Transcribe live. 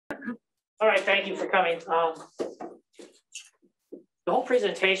All right, thank you for coming. The whole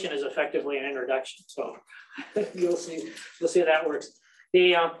presentation is effectively an introduction, so you'll see how that works.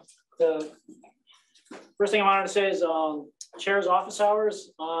 The first thing I wanted to say is chair's office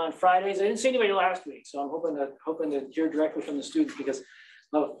hours on Fridays. I didn't see anybody last week, so I'm hoping to hear directly from the students because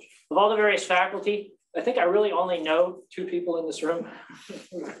of all the various faculty. I think I really only know 2 people in this room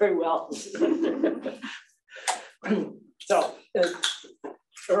very well. So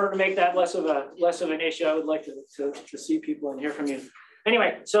in order to make that less of an issue, I would like to see people and hear from you.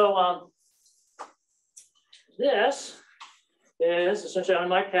 Anyway, so this is essentially on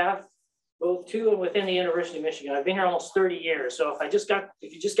my path, both to and within the University of Michigan. I've been here almost 30 years. So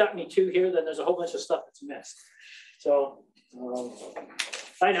if you just got me 2 here, then there's a whole bunch of stuff that's missed. So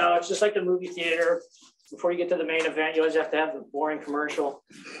I know it's just like the movie theater. Before you get to the main event, you always have to have the boring commercial.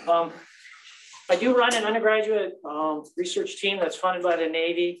 I do run an undergraduate research team that's funded by the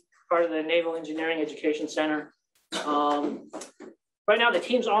Navy, part of the Naval Engineering Education Center. Right now, the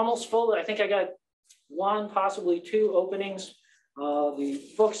team's almost full. I think I got 1, possibly 2 openings. The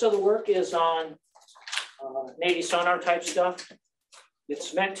focus of the work is on Navy sonar type stuff.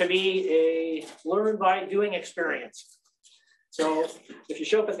 It's meant to be a learn by doing experience. So if you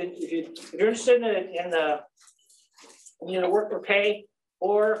show up if you're interested in the work for pay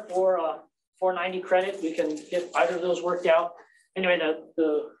or for 490 credit, we can get either of those worked out. Anyway,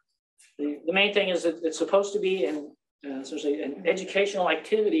 the main thing is that it's supposed to be essentially an educational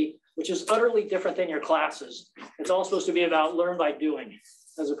activity, which is utterly different than your classes. It's all supposed to be about learn by doing,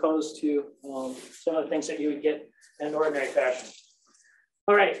 as opposed to some of the things that you would get in an ordinary fashion.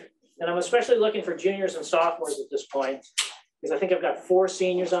 All right, and I'm especially looking for juniors and sophomores at this point, because I think I've got 4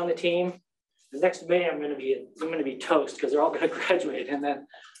 seniors on the team. The next May, I'm going to be toast because they're all going to graduate, and then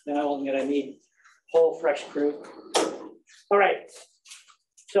I'm going to need a whole fresh crew. All right.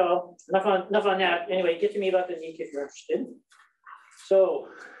 So enough on that. Anyway, get to me about the NEEC if you're interested. So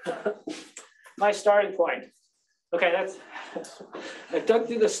my starting point. Okay, I dug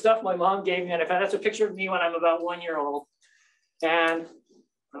through the stuff my mom gave me, and I found that's a picture of me when I'm about 1 year old. And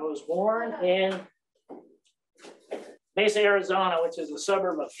I was born in Mesa, Arizona, which is a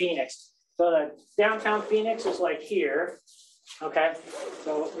suburb of Phoenix. So the downtown Phoenix is like here. Okay,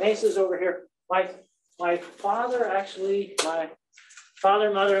 so Mesa's over here. My father, actually, my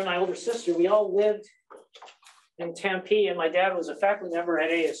father, mother, and my older sister, we all lived in Tempe, and my dad was a faculty member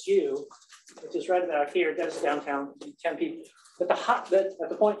at ASU, which is right about here. That's downtown Tempe. But at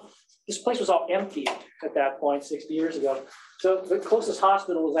the point, this place was all empty at that point, 60 years ago. So the closest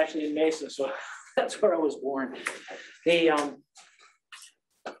hospital was actually in Mesa, so that's where I was born. The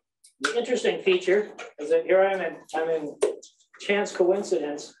interesting feature is that here I'm in chance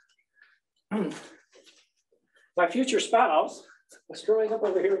coincidence. My future spouse was growing up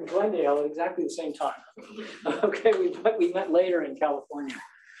over here in Glendale at exactly the same time. Okay, we met later in California.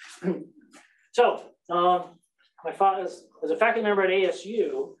 So my father was a faculty member at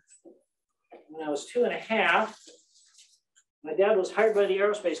ASU. When I was 2.5, my dad was hired by the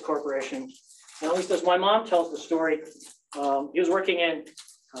Aerospace Corporation. And at least as my mom tells the story, he was working in,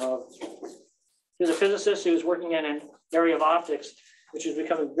 he was a physicist who was working in an area of optics, which was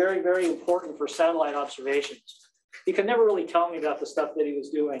becoming very, very important for satellite observations. He could never really tell me about the stuff that he was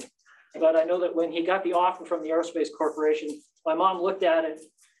doing. But I know that when he got the offer from the Aerospace Corporation, my mom looked at it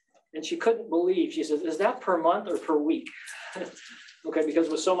and she couldn't believe. She said, "Is that per month or per week?" Okay, because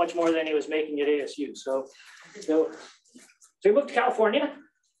it was so much more than he was making at ASU. So he moved to California.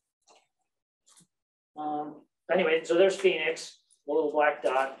 Anyway, so there's Phoenix, a little black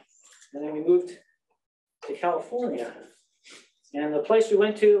dot. And then we moved to California. And the place we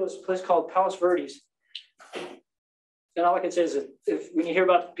went to was a place called Palos Verdes. And all I can say is that when you hear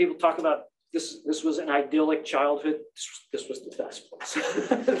about people talk about this was an idyllic childhood, this was the best place.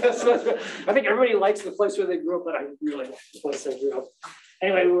 I think everybody likes the place where they grew up, but I really like the place they grew up.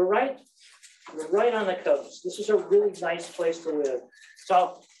 Anyway, we're right on the coast. This is a really nice place to live.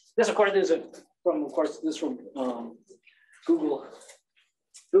 So this, of course, is from Google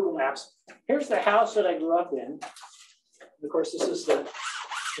Maps. Here's the house that I grew up in. And of course, this is the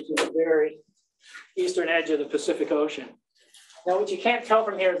very eastern edge of the Pacific Ocean. Now, what you can't tell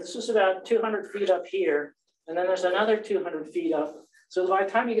from here, this is about 200 feet up here, and then there's another 200 feet up. So by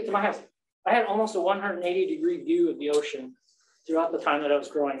the time you get to my house, I had almost a 180-degree view of the ocean throughout the time that I was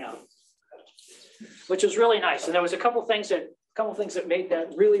growing up, which was really nice. And there was a couple things that made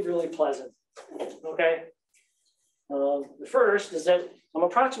that really, really pleasant. Okay. The first is that I'm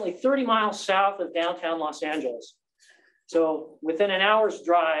approximately 30 miles south of downtown Los Angeles. So within an hour's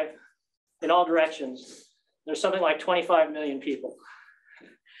drive in all directions, there's something like 25 million people.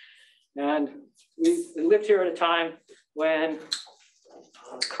 And we lived here at a time when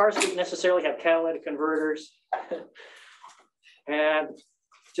cars didn't necessarily have catalytic converters. And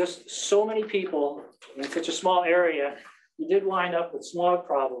just so many people in such a small area, you did wind up with smog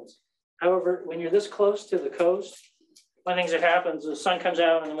problems. However, when you're this close to the coast, one of the things that happens, the sun comes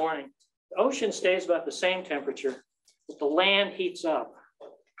out in the morning, the ocean stays about the same temperature, but the land heats up.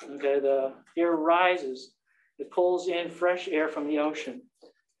 Okay, the air rises, it pulls in fresh air from the ocean.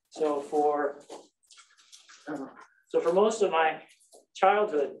 So for most of my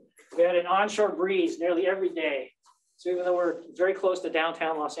childhood, we had an onshore breeze nearly every day. So even though we're very close to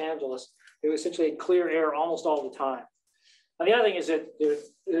downtown Los Angeles, it was essentially clear air almost all the time. And the other thing is that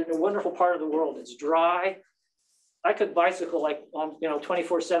it's a wonderful part of the world. It's dry. I could bicycle like on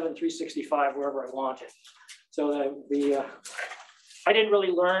 24/7, 365 wherever I wanted. So I didn't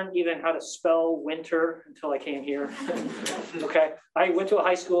really learn even how to spell winter until I came here. Okay, I went to a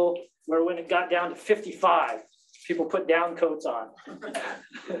high school where when it got down to 55, people put down coats on.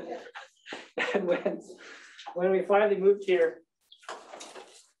 And when we finally moved here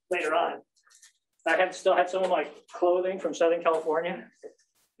later on, I still had some of my clothing from Southern California.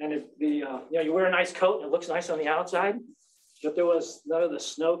 And you wear a nice coat and it looks nice on the outside, but there was none of the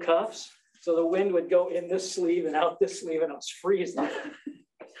snow cuffs. So the wind would go in this sleeve and out this sleeve, and I was freezing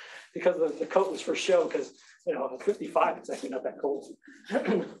because the coat was for show. Because at 55, it's actually not that cold.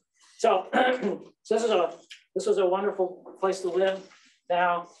 So this was a wonderful place to live.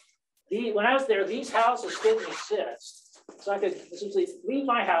 Now, when I was there, these houses didn't exist. So I could essentially leave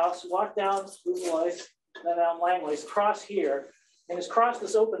my house, walk down Blue then down Langley's, cross here, and just cross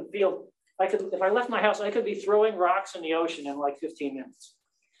this open field. If I left my house, I could be throwing rocks in the ocean in like 15 minutes,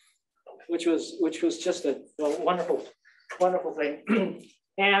 which was just a wonderful, wonderful thing.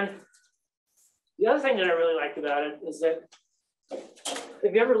 And the other thing that I really liked about it is that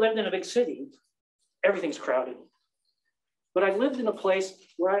if you ever lived in a big city, everything's crowded. But I lived in a place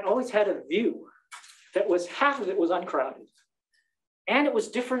where I always had a view that was half of it was uncrowded. And it was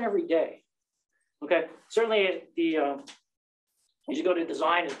different every day. Okay, certainly as you go to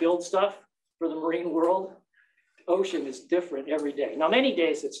design and build stuff for the marine world, ocean is different every day. Now, many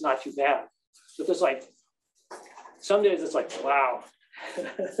days it's not too bad, but there's like, some days it's like, wow,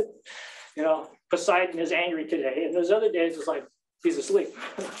 Poseidon is angry today. And there's other days it's like, he's asleep.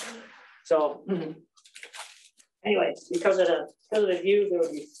 So anyway, because of the view, there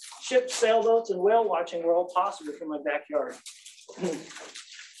would be ships, sailboats, and whale watching were all possible from my backyard.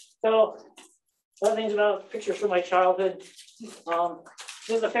 So other things about pictures from my childhood.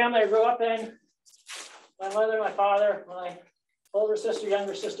 This is the family I grew up in. My mother, my father, my older sister,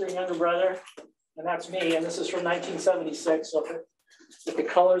 and younger brother, and that's me. And this is from 1976. So if the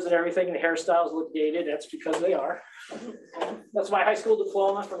colors and everything and the hairstyles look dated, that's because they are. That's my high school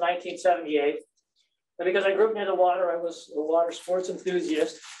diploma from 1978. And because I grew up near the water, I was a water sports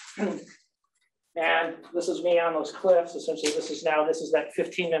enthusiast. And this is me on those cliffs. Essentially, this is that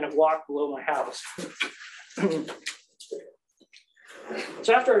 15-minute walk below my house.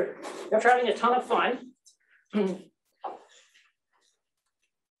 So after having a ton of fun,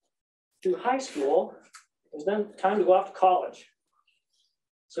 through high school, it was then time to go off to college.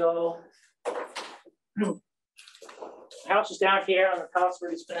 So the house is down here on the Palos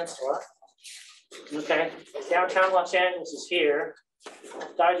Verdes Peninsula. Okay, downtown Los Angeles is here.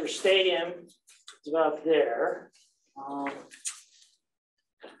 Dodger Stadium is about there.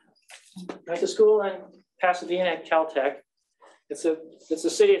 Went to school in Pasadena at Caltech. It's a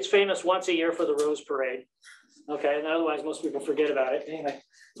city. It's famous once a year for the Rose Parade. Okay, and otherwise most people forget about it. Anyway,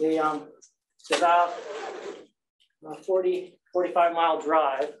 it's about a 45-mile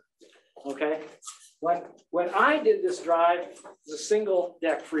drive. Okay, when I did this drive, it was a single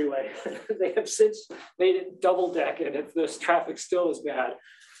deck freeway. They have since made it double deck, and this traffic still is bad.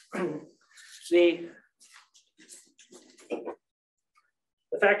 The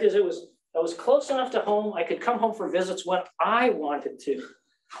fact is, I was close enough to home. I could come home for visits when I wanted to,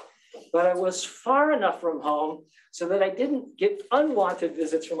 but I was far enough from home so that I didn't get unwanted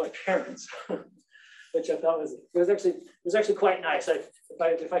visits from my parents, which I thought was actually quite nice.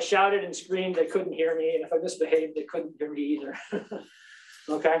 If I shouted and screamed, they couldn't hear me, and if I misbehaved, they couldn't hear me either.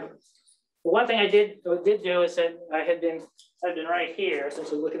 Okay. But one thing I did do is that I'd been right here,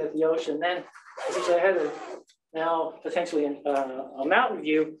 essentially looking at the ocean. Then essentially I had now potentially a mountain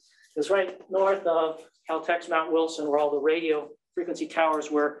view. It's right north of Caltech's Mount Wilson, where all the radio frequency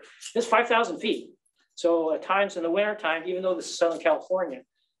towers were. It's 5,000 feet. So at times in the wintertime, even though this is Southern California,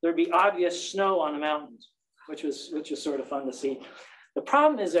 there'd be obvious snow on the mountains, which was sort of fun to see. The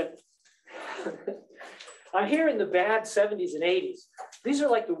problem is that I'm here in the bad 70s and 80s, These are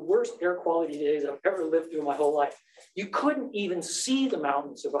like the worst air quality days I've ever lived through in my whole life. You couldn't even see the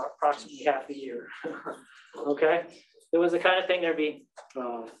mountains about approximately half a year. Okay, it was the kind of thing. There'd be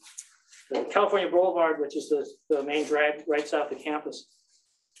the California Boulevard, which is the main drag right south of campus.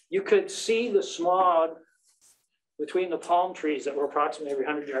 You could see the smog between the palm trees that were approximately every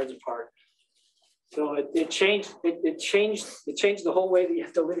 100 yards apart. So it changed the whole way that you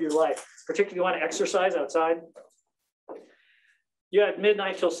have to live your life, particularly if you want to exercise outside. You had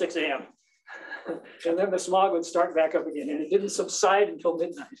midnight till 6 a.m. And then the smog would start back up again, and it didn't subside until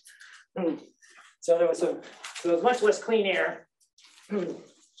midnight. So there was much less clean air. But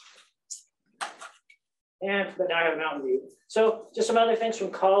now I have a mountain view. So just some other things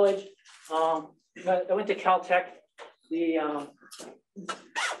from college. I went to Caltech. The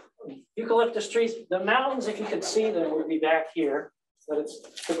eucalyptus trees, the mountains, if you could see them, would be back here, but it's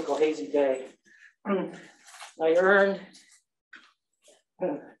a typical hazy day. I earned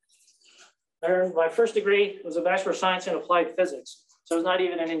my first degree, was a Bachelor of Science in Applied Physics. So I was not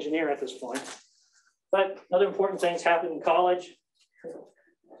even an engineer at this point. But other important things happened in college.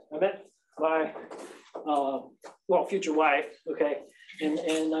 I met my future wife, okay, in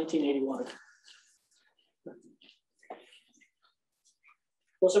 1981.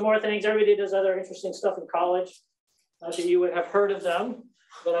 Well, some more things. Everybody does other interesting stuff in college. Not that you would have heard of them,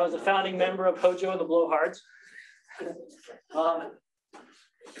 but I was a founding member of Hojo and the Blowhards.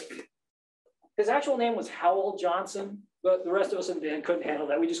 His actual name was Howell Johnson, but the rest of us in the band couldn't handle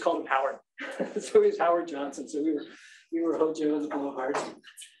that. We just called him Howard. So he was Howard Johnson. So we were Hojo and the Blowhards.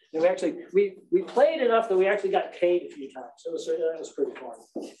 And we played enough that we actually got paid a few times. So that was pretty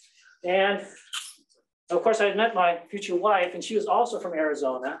fun. And of course, I had met my future wife, and she was also from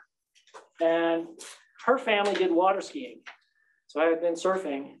Arizona. And her family did water skiing. So I had been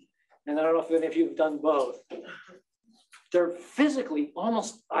surfing, and I don't know if any of you have done both. They're physically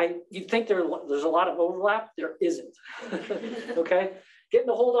almost, you'd think there's a lot of overlap. There isn't. Okay? Getting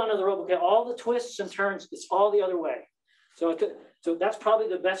the hold onto the rope, okay, all the twists and turns, it's all the other way. So that's probably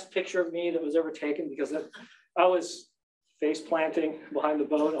the best picture of me that was ever taken, because I was face planting behind the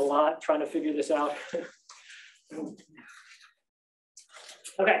boat a lot, trying to figure this out.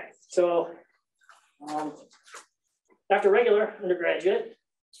 Okay, so after regular undergraduate,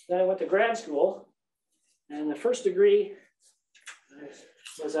 then I went to grad school, and the first degree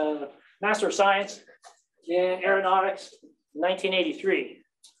was a Master of Science in Aeronautics in 1983.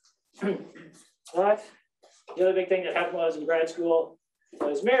 But the other big thing that happened while I was in grad school, I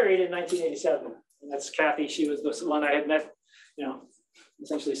was married in 1987, and that's Kathy. She was the one I had met,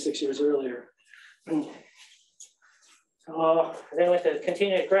 essentially 6 years earlier. Then I went to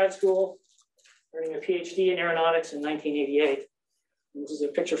continue at grad school, earning a PhD in aeronautics in 1988. And this is a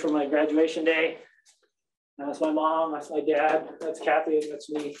picture from my graduation day. That's my mom, that's my dad, that's Kathy, that's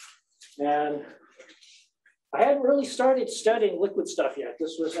me. And I hadn't really started studying liquid stuff yet.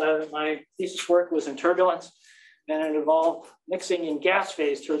 This was my thesis work was in turbulence, and it involved mixing in gas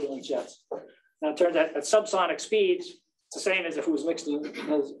phase turbulent jets. Now it turns out at subsonic speeds, it's the same as if it was mixed in,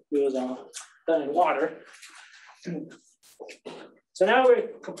 as it was done in water. So now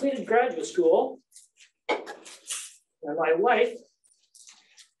we've completed graduate school, and my wife,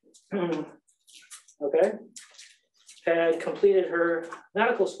 okay, had completed her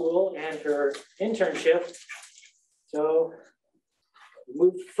medical school and her internship. So we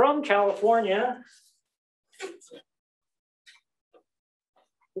moved from California.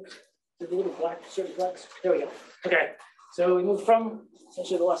 Oops, there's a little black, certain blacks. There we go. Okay, so we moved from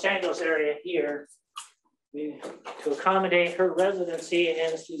essentially the Los Angeles area here. To accommodate her residency in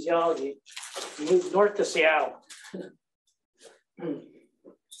anesthesiology, we moved north to Seattle.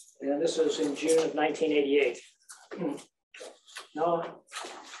 And this was in June of 1988. No.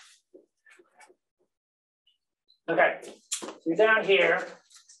 Okay, so down here,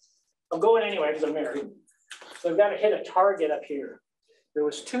 I'm going anyway because I'm married. So I've got to hit a target up here. There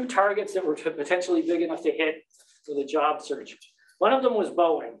was 2 targets that were potentially big enough to hit with a job search. One of them was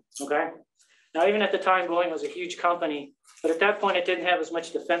Boeing, okay? Now, even at the time, Boeing was a huge company, but at that point, it didn't have as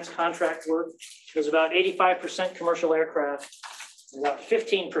much defense contract work. It was about 85% commercial aircraft, and about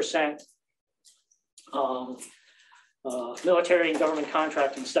 15% military and government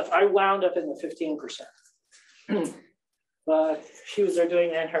contracting stuff. I wound up in the 15%. But she was there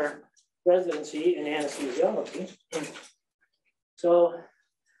doing her residency in anesthesiology. So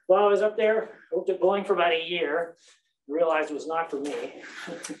while I was up there, I worked at Boeing for about a year, realized it was not for me.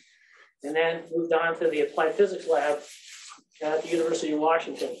 And then moved on to the applied physics lab at the University of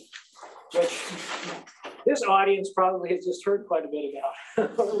Washington, which this audience probably has just heard quite a bit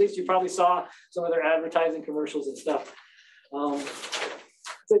about, or at least you probably saw some of their advertising commercials and stuff.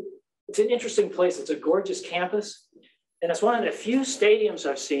 it's an interesting place. It's a gorgeous campus. And it's one of the few stadiums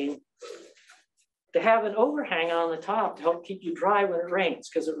I've seen to have an overhang on the top to help keep you dry when it rains,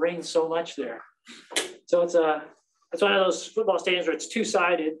 because it rains so much there. So it's one of those football stadiums where it's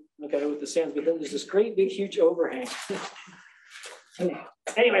two-sided, okay, with the stands, but then there's this great big huge overhang.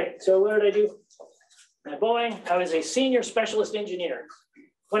 Anyway, so what did I do? At Boeing, I was a senior specialist engineer.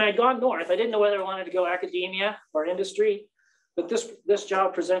 When I'd gone north, I didn't know whether I wanted to go academia or industry, but this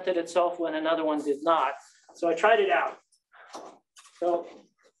job presented itself when another one did not. So I tried it out. So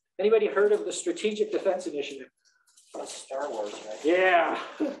anybody heard of the Strategic Defense Initiative? That's Star Wars, right? Yeah.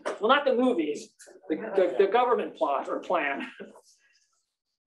 Well, not the movies, the government plot or plan.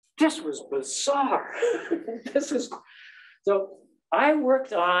 This was bizarre. So I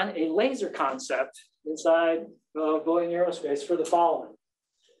worked on a laser concept inside Boeing Aerospace for the following.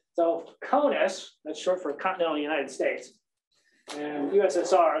 So CONUS, that's short for Continental United States, and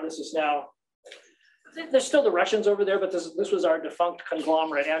USSR, this is now, there's still the Russians over there, but this was our defunct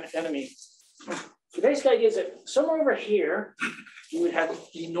conglomerate enemy. The basic idea is that somewhere over here, you would have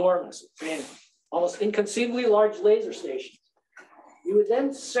enormous, I mean, almost inconceivably large laser stations. You would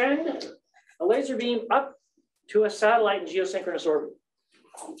then send a laser beam up to a satellite in geosynchronous orbit.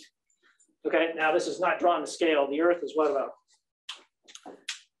 Okay, now this is not drawn to scale. The Earth is what, about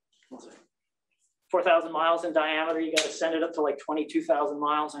 4,000 miles in diameter? You got to send it up to like 22,000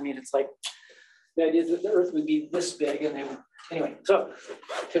 miles. I mean, it's like, the idea is that the Earth would be this big, and they would, anyway, so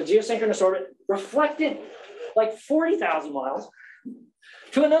to geosynchronous orbit, reflected like 40,000 miles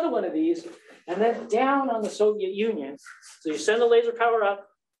to another one of these, and then down on the Soviet Union. So you send the laser power up,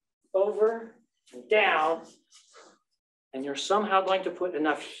 over, and down, and you're somehow going to put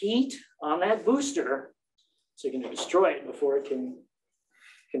enough heat on that booster so you can destroy it before it can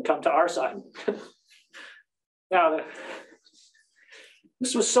come to our side. Now,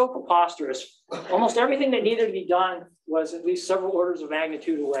 this was so preposterous. Almost everything that needed to be done was at least several orders of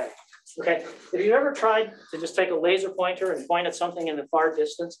magnitude away. Okay, if you've ever tried to just take a laser pointer and point at something in the far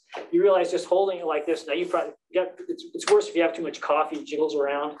distance, you realize just holding it like this, now you probably get, it's worse if you have too much coffee, it jiggles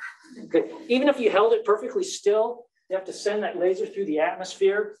around. Okay. Even if you held it perfectly still, you have to send that laser through the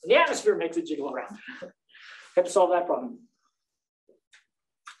atmosphere. And the atmosphere makes it jiggle around. Have to solve that problem.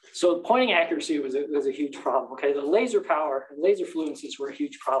 So pointing accuracy was a huge problem. Okay, the laser power and laser fluencies were a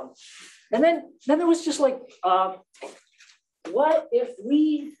huge problem. And then there was just like, what if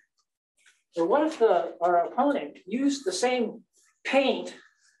our opponent used the same paint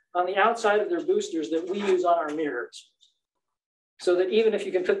on the outside of their boosters that we use on our mirrors, so that even if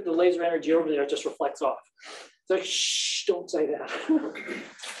you can put the laser energy over there, it just reflects off. So shh, don't say that.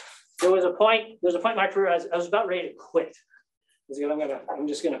 There was a point in my career I was about ready to quit. I'm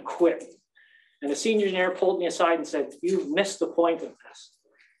just gonna quit. And a senior engineer pulled me aside and said, "You've missed the point of this.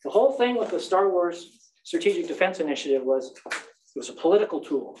 The whole thing with the Star Wars Strategic Defense Initiative was, it was a political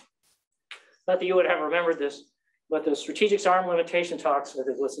tool. Not that you would have remembered this, but the strategic arm limitation talks,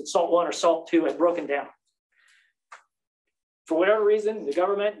 whether it was SALT 1 or SALT 2, had broken down. For whatever reason, the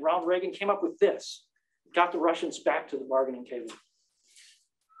government, Ronald Reagan, came up with this, got the Russians back to the bargaining table.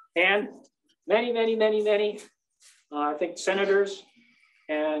 And many, I think senators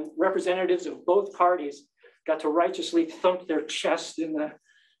and representatives of both parties got to righteously thump their chest in the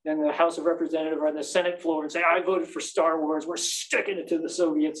House of Representatives or on the Senate floor and say, "I voted for Star Wars, we're sticking it to the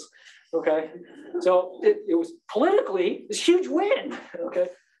Soviets." Okay, so it was politically this huge win. Okay,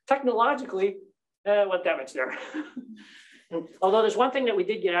 technologically, wasn't that much there. Although there's one thing that we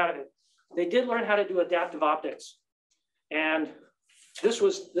did get out of it. They did learn how to do adaptive optics. And this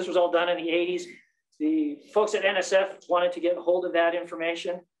was all done in the 80s. The folks at NSF wanted to get a hold of that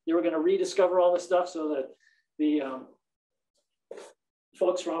information. They were going to rediscover all this stuff, so that the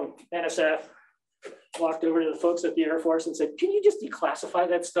folks from NSF walked over to the folks at the Air Force and said, "Can you just declassify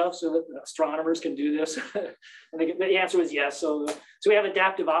that stuff so that astronomers can do this?" And the answer was yes. So we have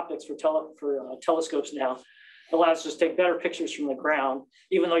adaptive optics for telescopes now. It allows us to take better pictures from the ground,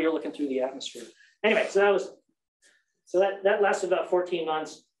 even though you're looking through the atmosphere. Anyway, that lasted about 14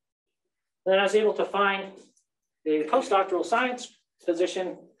 months. Then I was able to find a postdoctoral science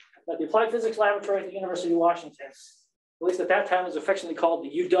position at the Applied Physics Laboratory at the University of Washington. At least at that time, it was affectionately called the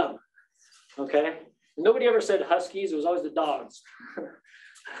UW. Okay, nobody ever said Huskies; it was always the dogs.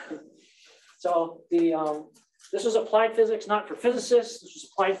 So this was applied physics, not for physicists. This was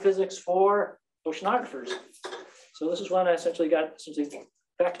applied physics for oceanographers. So this is when I essentially got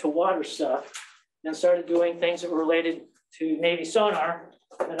back to water stuff and started doing things that were related to Navy sonar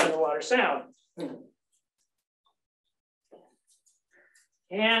and underwater sound.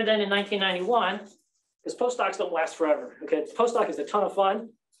 And then in 1991, because postdocs don't last forever. Okay, postdoc is a ton of fun.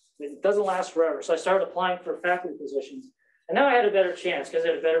 It doesn't last forever. So I started applying for faculty positions. And now I had a better chance because I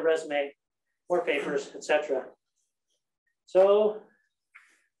had a better resume, more papers, etc. So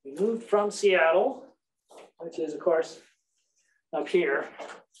we moved from Seattle, which is, of course, up here.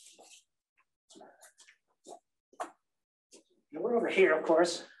 And we're over here, of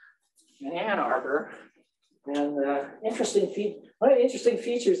course, in Ann Arbor. And one of the interesting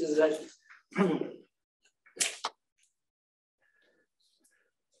features is that you're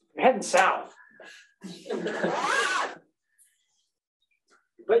heading south.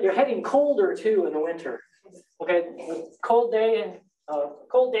 But you're heading colder too in the winter. Okay, cold day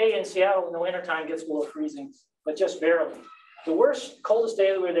in Seattle in the wintertime gets below freezing, but just barely. The worst, coldest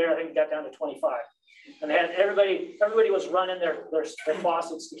day that we were there, I think, got down to 25. And they had everybody was running their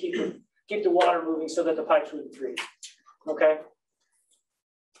faucets to keep the water moving so that the pipes wouldn't freeze. Okay.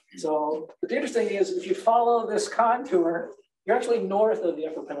 So, but the interesting thing is, if you follow this contour, you're actually north of the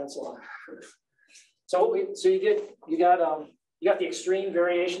Upper Peninsula. So you got the extreme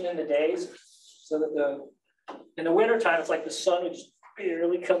variation in the days, so that in the wintertime it's like the sun would just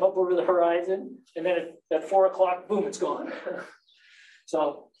barely come up over the horizon, and then at 4 o'clock, boom, it's gone.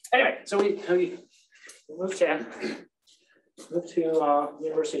 So anyway, so we moved to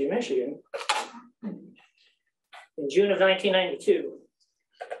University of Michigan in June of 1992.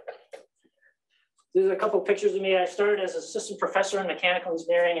 There's a couple of pictures of me. I started as assistant professor in mechanical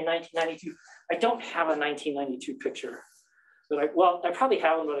engineering in 1992. I don't have a 1992 picture. But I probably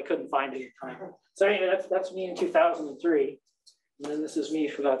have one, but I couldn't find it at the time. So anyway, that's me in 2003. And then this is me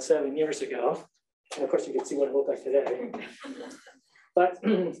for about 7 years ago. And of course, you can see what it looked like today. But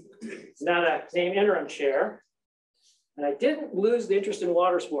now that named interim chair. And I didn't lose the interest in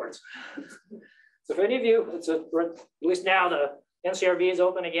water sports. So for any of you, at least now the NCRB is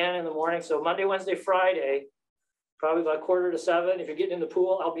open again in the morning. So Monday, Wednesday, Friday, probably about 6:45. If you're getting in the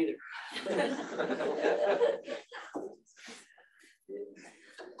pool, I'll be there.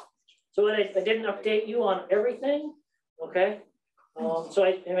 So I didn't update you on everything, okay? So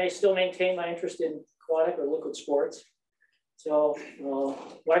I may still maintain my interest in aquatic or liquid sports. So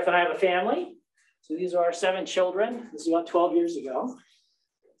wife and I have a family. So these are our 7 children. This is about 12 years ago.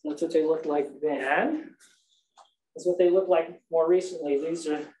 So that's what they looked like then. That's what they look like more recently. This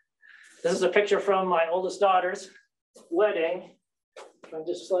is a picture from my oldest daughter's wedding from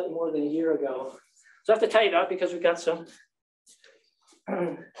just slightly more than a year ago. So I have to tell you that because we've got some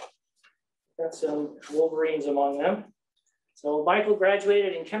Wolverines among them. So Michael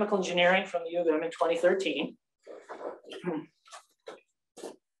graduated in chemical engineering from the U of M in 2013.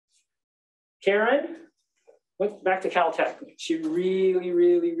 Karen went back to Caltech. She really,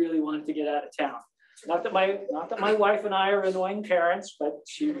 really, really wanted to get out of town. Not that my wife and I are annoying parents, but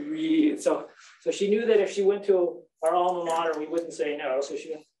she really, so she knew that if she went to our alma mater, we wouldn't say no. So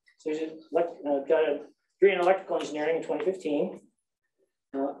she got a degree in electrical engineering in 2015.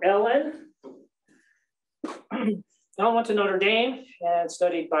 Ellen went to Notre Dame and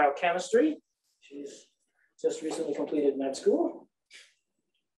studied biochemistry. She's just recently completed med school.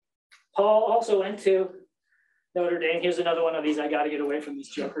 Paul also went to Notre Dame. Here's another one of these. I got to get away from these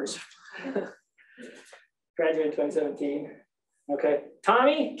jokers. Graduated in 2017. Okay.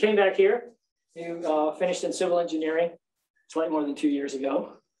 Tommy came back here. He finished in civil engineering slightly more than 2 years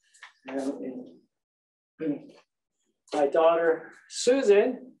ago. My daughter,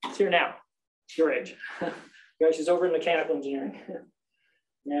 Susan, is here now. Your age. She's over in mechanical engineering.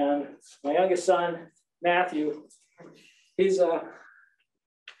 And my youngest son, Matthew, he's a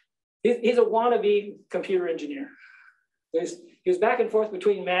wannabe computer engineer. He was back and forth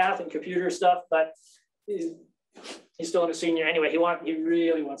between math and computer stuff, but he's still in a senior anyway. He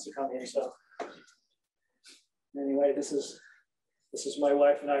really wants to come here. So anyway, this is my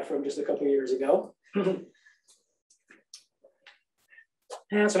wife and I from just a couple of years ago.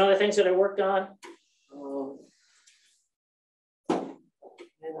 And some other things that I worked on.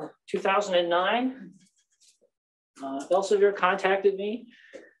 In 2009, Elsevier contacted me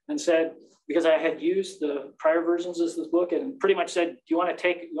and said, because I had used the prior versions of this book, and pretty much said, do you want to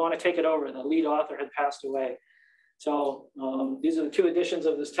take it over? The lead author had passed away. So these are the 2 editions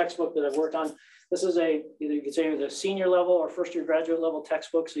of this textbook that I've worked on. This is either you could say the senior level or first year graduate level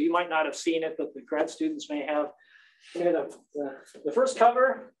textbook. So you might not have seen it, but the grad students may have. The first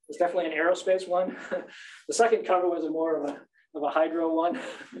cover was definitely an aerospace one. The second cover was more of a hydro one.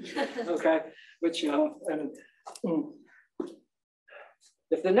 Okay, which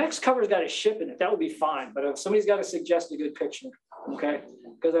if the next cover's got a ship in it, that would be fine. But if somebody's got to suggest a good picture, okay,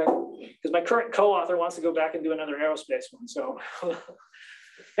 because my current co-author wants to go back and do another aerospace one. So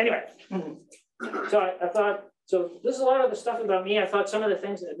anyway, so I thought So this is a lot of the stuff about me. I thought some of the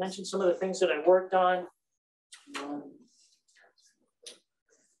things, I mentioned some of the things that I worked on.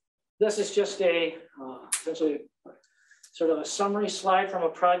 This is just a, essentially sort of a summary slide from a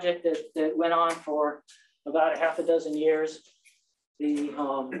project that went on for about half a dozen years. The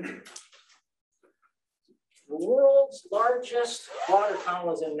world's largest water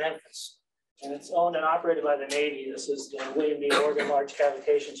tunnel is in Memphis, and it's owned and operated by the Navy. This is the William B. Morgan Large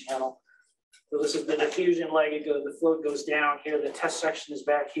Cavitation Channel. So this is the diffusion leg. The float goes down here. The test section is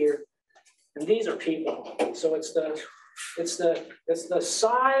back here, and these are people. So it's the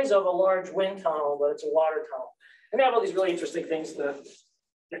size of a large wind tunnel, but it's a water tunnel. And they have all these really interesting things. The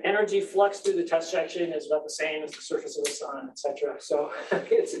energy flux through the test section is about the same as the surface of the sun, et cetera. So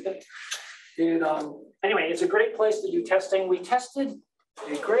anyway, it's a great place to do testing. We tested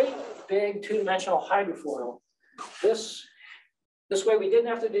a great big two-dimensional hydrofoil. This way we didn't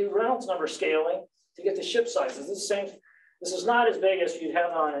have to do Reynolds number scaling to get the ship sizes. This is not as big as you'd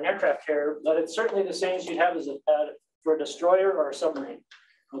have on an aircraft carrier, but it's certainly the same as you'd have for a destroyer or a submarine.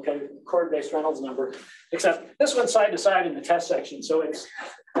 Okay, chord-based Reynolds number, except this one's side to side in the test section, so it's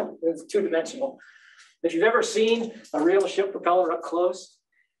two-dimensional. If you've ever seen a real ship propeller up close,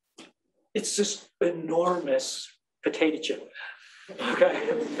 it's just enormous potato chip.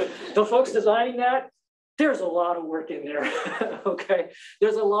 Okay, the folks designing that, there's a lot of work in there. Okay,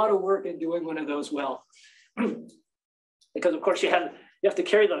 there's a lot of work in doing one of those well, because of course you have to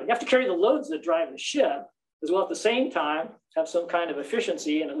carry the loads that drive the ship, as well at the same time have some kind of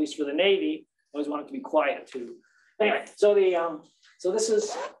efficiency, and at least for the Navy, always want it to be quiet too. Anyway, so this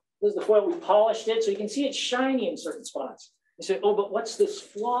is the foil. We polished it, so you can see it's shiny in certain spots. You say, oh, but what's this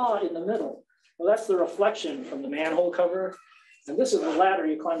flaw in the middle? Well, that's the reflection from the manhole cover, and this is the ladder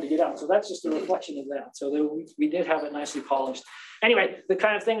you climb to get out. So that's just a reflection of that. So we did have it nicely polished. Anyway, the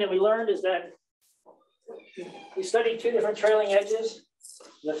kind of thing that we learned is that we studied two different trailing edges.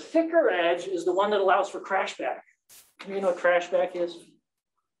 The thicker edge is the one that allows for crashback. You know what crashback is?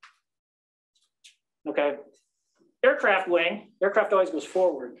 Okay. Aircraft always goes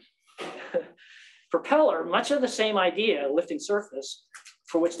forward. Propeller, much of the same idea, lifting surface,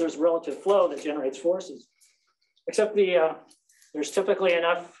 for which there's relative flow that generates forces. Except there's typically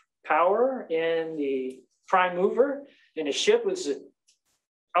enough power in the prime mover in a ship with,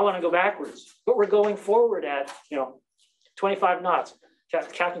 I want to go backwards, but we're going forward at 25 knots.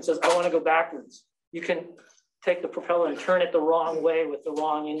 Captain says, I want to go backwards. You can take the propeller and turn it the wrong way with the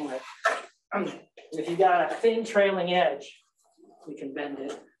wrong inlet. If you got a thin trailing edge, you can bend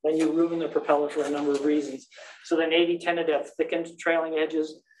it. Then you ruin the propeller for a number of reasons. So the Navy tended to have thickened trailing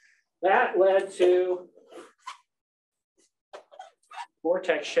edges. That led to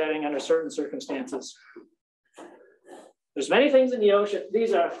vortex shedding under certain circumstances. There's many things in the ocean.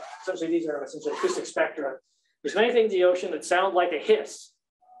 These are essentially acoustic spectra. There's many things in the ocean that sound like a hiss,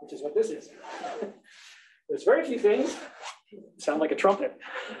 which is what this is. There's very few things that sound like a trumpet.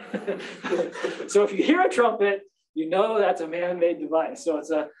 So if you hear a trumpet, you know that's a man-made device.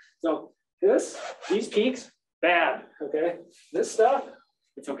 So these peaks, bad. Okay, this stuff,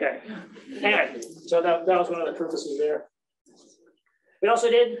 it's okay. Anyway, so that was one of the purposes there. We also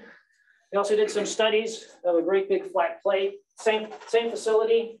did some studies of a great big flat plate. Same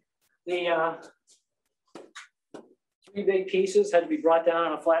facility. The three big pieces had to be brought down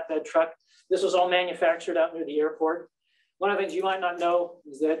on a flatbed truck. This was all manufactured out near the airport. One of the things you might not know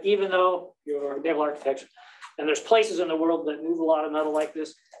is that even though you're naval architects, and there's places in the world that move a lot of metal like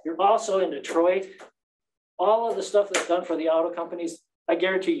this, you're also in Detroit. All of the stuff that's done for the auto companies, I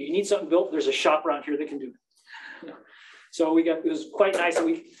guarantee you need something built, there's a shop around here that can do it. So it was quite nice that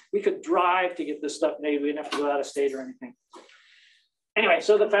we could drive to get this stuff made. We didn't have to go out of state or anything. Anyway,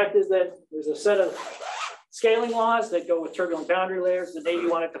 so the fact is that there's a set of scaling laws that go with turbulent boundary layers. The Navy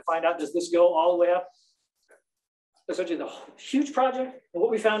wanted to find out, does this go all the way up? Essentially the huge project. And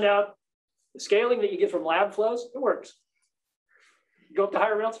what we found out, the scaling that you get from lab flows, it works. You go up to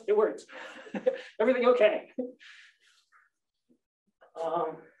higher rails, it works. Everything okay.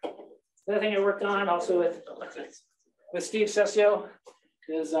 The other thing I worked on also with Steve Cessio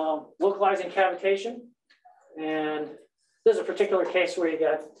is localizing cavitation. And there's a particular case where you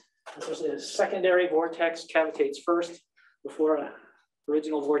got essentially a secondary vortex cavitates first before an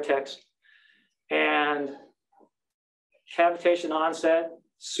original vortex. And cavitation onset,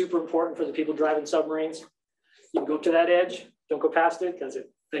 super important for the people driving submarines. You can go to that edge, don't go past it, because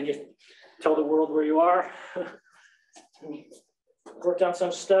then you tell the world where you are. Worked on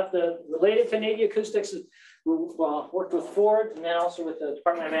some stuff that related to Navy acoustics. Worked with Ford and then also with the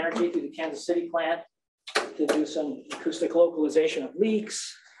Department of Energy through the Kansas City plant to do some acoustic localization of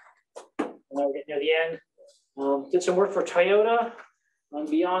leaks. And now we're getting near the end. Did some work for Toyota on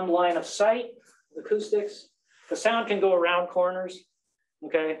beyond line of sight acoustics. The sound can go around corners,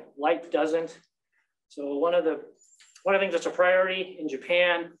 okay? Light doesn't. So one of the things that's a priority in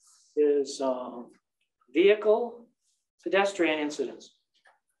Japan is vehicle pedestrian incidents.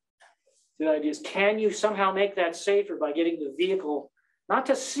 The idea is, can you somehow make that safer by getting the vehicle not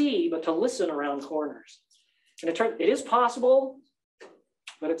to see, but to listen around corners? And it is possible,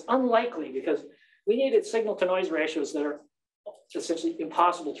 but it's unlikely because we needed signal to noise ratios that are essentially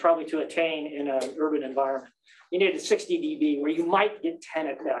impossible probably to attain in an urban environment. You needed 60 dB where you might get 10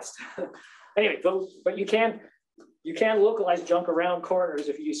 at best. Anyway, but you can localize junk around corners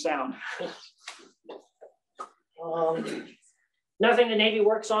if you use sound. Another thing the Navy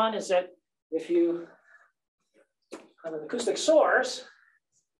works on is that if you have an acoustic source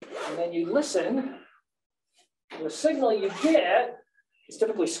and then you listen, the signal you get is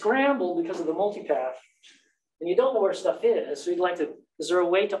typically scrambled because of the multipath. And you don't know where stuff is. So you'd like to, is there a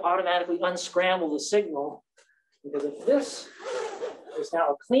way to automatically unscramble the signal? Because if this is now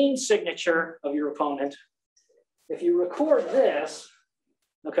a clean signature of your opponent, if you record this,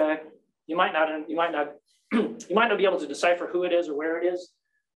 okay, you might not be able to decipher who it is or where it is.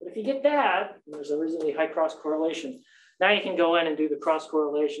 But if you get that, and there's a reasonably high cross correlation, now you can go in and do the cross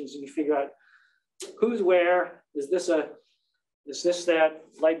correlations and you figure out who's where. Is this that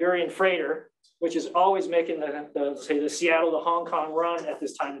Liberian freighter, which is always making say the Seattle to Hong Kong run at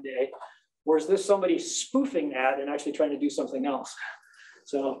this time of day, or is this somebody spoofing that and actually trying to do something else?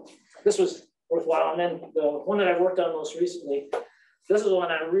 So this was worthwhile. And then the one that I worked on most recently, this is the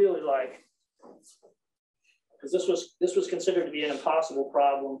one I really like, because this was considered to be an impossible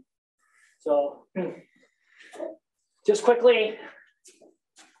problem. So just quickly,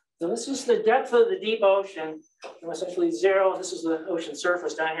 so this is the depth of the deep ocean, from essentially 0. This is the ocean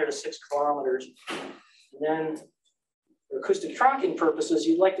surface down here to 6 kilometers. And then for acoustic tracking purposes,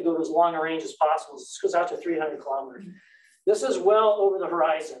 you'd like to go to as long a range as possible. This goes out to 300 kilometers. This is well over the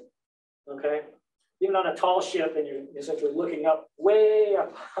horizon, okay? Even on a tall ship and you're essentially looking up, way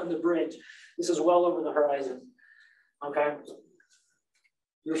up on the bridge, this is well over the horizon, okay?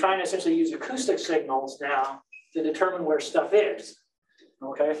 You're trying to essentially use acoustic signals now to determine where stuff is,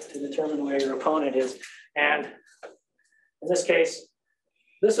 okay? To determine where your opponent is. And in this case,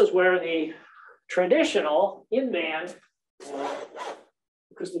 this is where the traditional in-band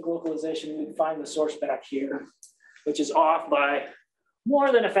acoustic localization, we find the source back here, which is off by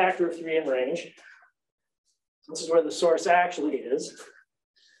more than a factor of 3 in range. This is where the source actually is.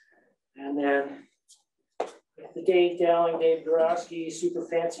 And then the Dave Dowling, Dave Gorowski, super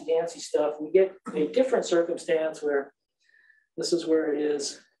fancy dancy stuff, we get a different circumstance where this is where it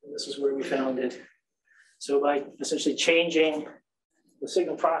is, and this is where we found it. So by essentially changing the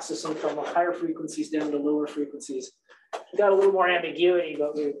signal processing from the higher frequencies down to lower frequencies, we got a little more ambiguity,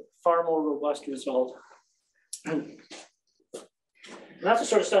 but we're far more robust result. And that's the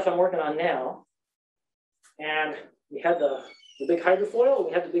sort of stuff I'm working on now. And we had the big hydrofoil,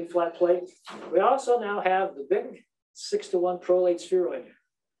 we had the big flat plate. We also now have the big 6-to-1 prolate spheroid,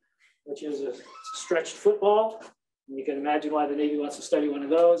 which is a stretched football. And you can imagine why the Navy wants to study one of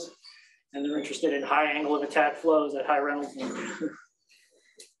those. And they're interested in high angle of attack flows at high Reynolds number.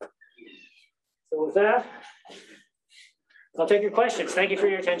 So with that, I'll take your questions. Thank you for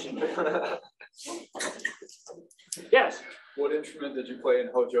your attention. Yes? What instrument did you play in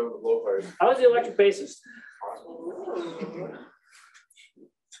Hojo, the low part? I was the electric bassist.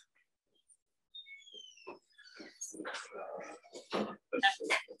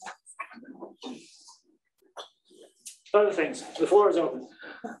 Other things. The floor is open.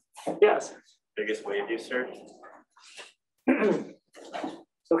 Yes. Biggest wave you searched?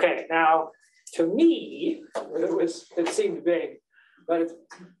 Okay, now to me, it seemed big, but it's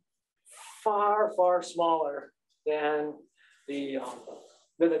far, far smaller than the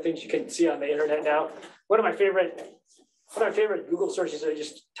things you can see on the internet now. One of my favorite Google searches, I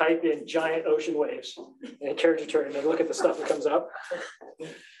just type in giant ocean waves and character turn and look at the stuff that comes up.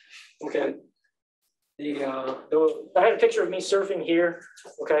 Okay. I had a picture of me surfing here.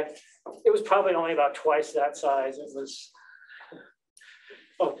 Okay. It was probably only about twice that size. It was,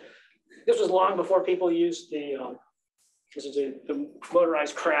 this was long before people used the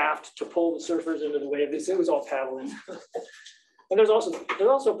motorized craft to pull the surfers into the wave. It was all paddling. And there's also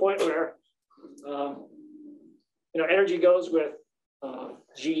a point where energy goes with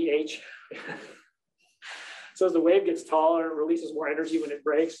GH. So as the wave gets taller, it releases more energy when it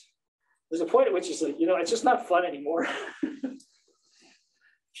breaks. There's a point at which it's like, it's just not fun anymore.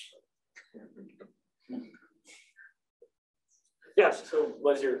 Yes. So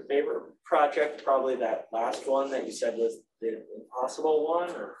was your favorite project probably that last one that you said was the impossible one,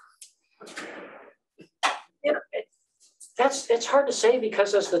 or? Yeah, it's hard to say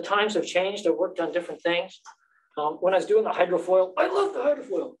because as the times have changed, I've worked on different things. When I was doing the hydrofoil, I love the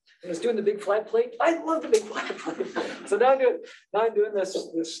hydrofoil. When I was doing the big flat plate, I love the big flat plate. So now I'm doing this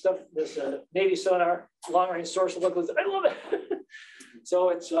stuff, this Navy sonar long range source locals. I love it. So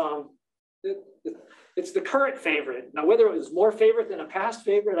it's the current favorite. Now, whether it was more favorite than a past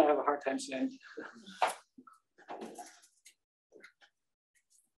favorite, I have a hard time saying.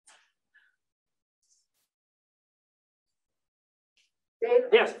 Dave,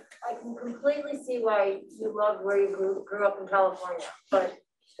 Yes. I can completely see why you love where you grew up in California, but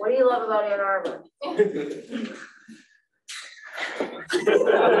what do you love about Ann Arbor?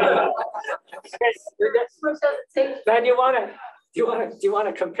 Now, do you want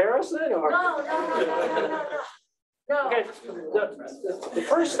a comparison or? No. Okay, the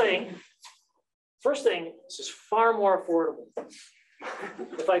first thing is just far more affordable.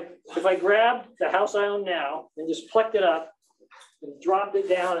 If I grabbed the house I own now and just plucked it up and dropped it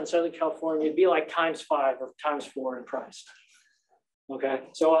down in Southern California, it'd be like ×5 or ×4 in price. Okay,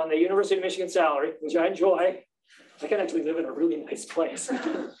 so on the University of Michigan salary, which I enjoy, I can actually live in a really nice place.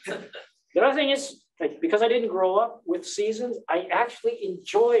 The other thing is, because I didn't grow up with seasons, I actually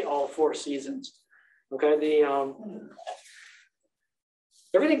enjoy all 4 seasons. Okay,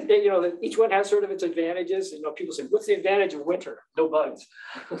 everything, each one has sort of its advantages. People say, what's the advantage of winter? No bugs.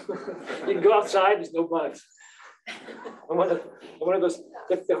 You can go outside, there's no bugs. I'm one of those,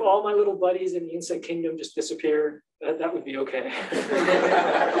 if all my little buddies in the insect kingdom just disappeared, that would be okay.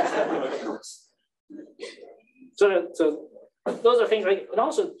 So those are things, and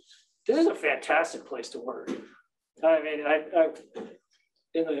also, this is a fantastic place to work. I mean,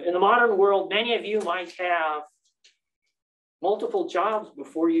 in the modern world, many of you might have multiple jobs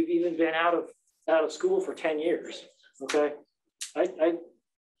before you've even been out of school for 10 years. Okay, I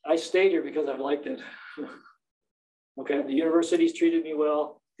stayed here because I've liked it. Okay, the university's treated me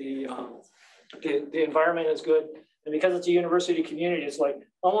well. The environment is good, and because it's a university community, it's like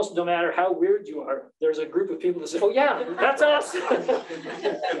almost no matter how weird you are, there's a group of people that say, "Oh yeah, that's us."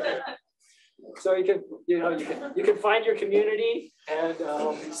 So you can find your community, and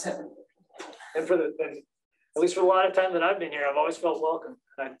at least for a lot of time that I've been here, I've always felt welcome.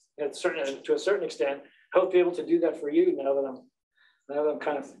 And to a certain extent, I hope to be able to do that for you now that I'm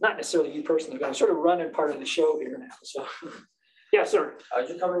kind of, not necessarily you personally, but I'm sort of running part of the show here now. So, yeah, sir. How'd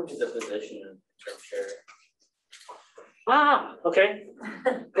you come into the position in interim chair? Okay.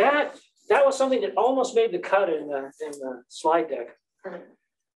 That was something that almost made the cut in the slide deck.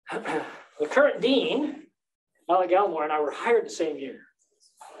 The current dean, Alec Elmore, and I were hired the same year.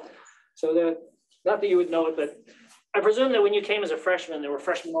 So not that you would know it, but I presume that when you came as a freshman, there were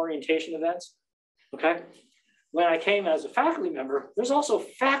freshman orientation events. Okay. When I came as a faculty member, there's also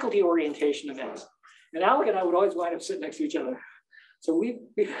faculty orientation events. And Alec and I would always wind up sitting next to each other. So we've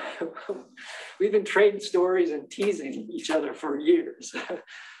been trading stories and teasing each other for years.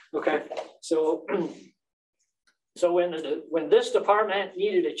 Okay. So when this department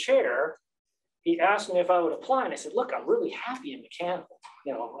needed a chair, he asked me if I would apply, and I said, "Look, I'm really happy in mechanical.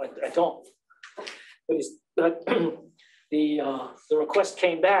 I don't." But the request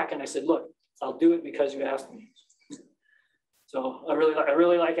came back, and I said, "Look, I'll do it because you asked me." So I really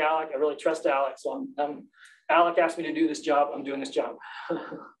like Alec. I really trust Alec. So Alec asked me to do this job. I'm doing this job.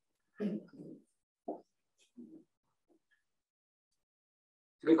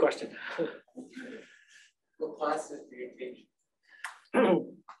 Good question. What classes do you teach?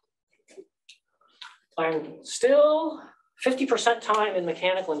 I'm still 50% time in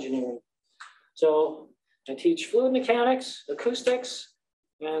mechanical engineering. So I teach fluid mechanics, acoustics,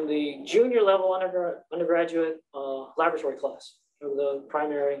 and the junior level undergraduate laboratory class are the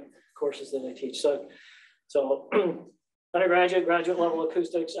primary courses that I teach. So undergraduate, graduate level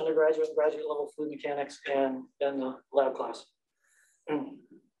acoustics, undergraduate, and graduate level fluid mechanics, and then the lab class.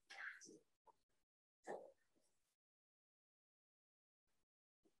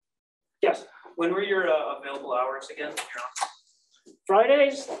 Yes. When were your available hours again?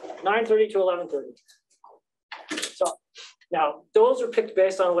 Fridays, 9:30 to 11:30. So now those are picked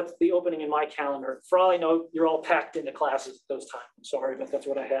based on what's the opening in my calendar. For all I know, you're all packed into classes at those times. I'm sorry, but that's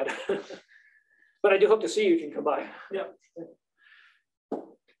what I had. But I do hope to see you if you can come by. Yeah.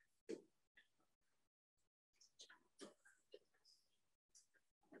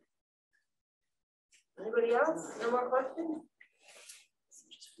 Anybody else? No more questions?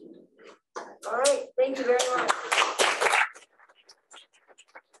 All right, thank you very much.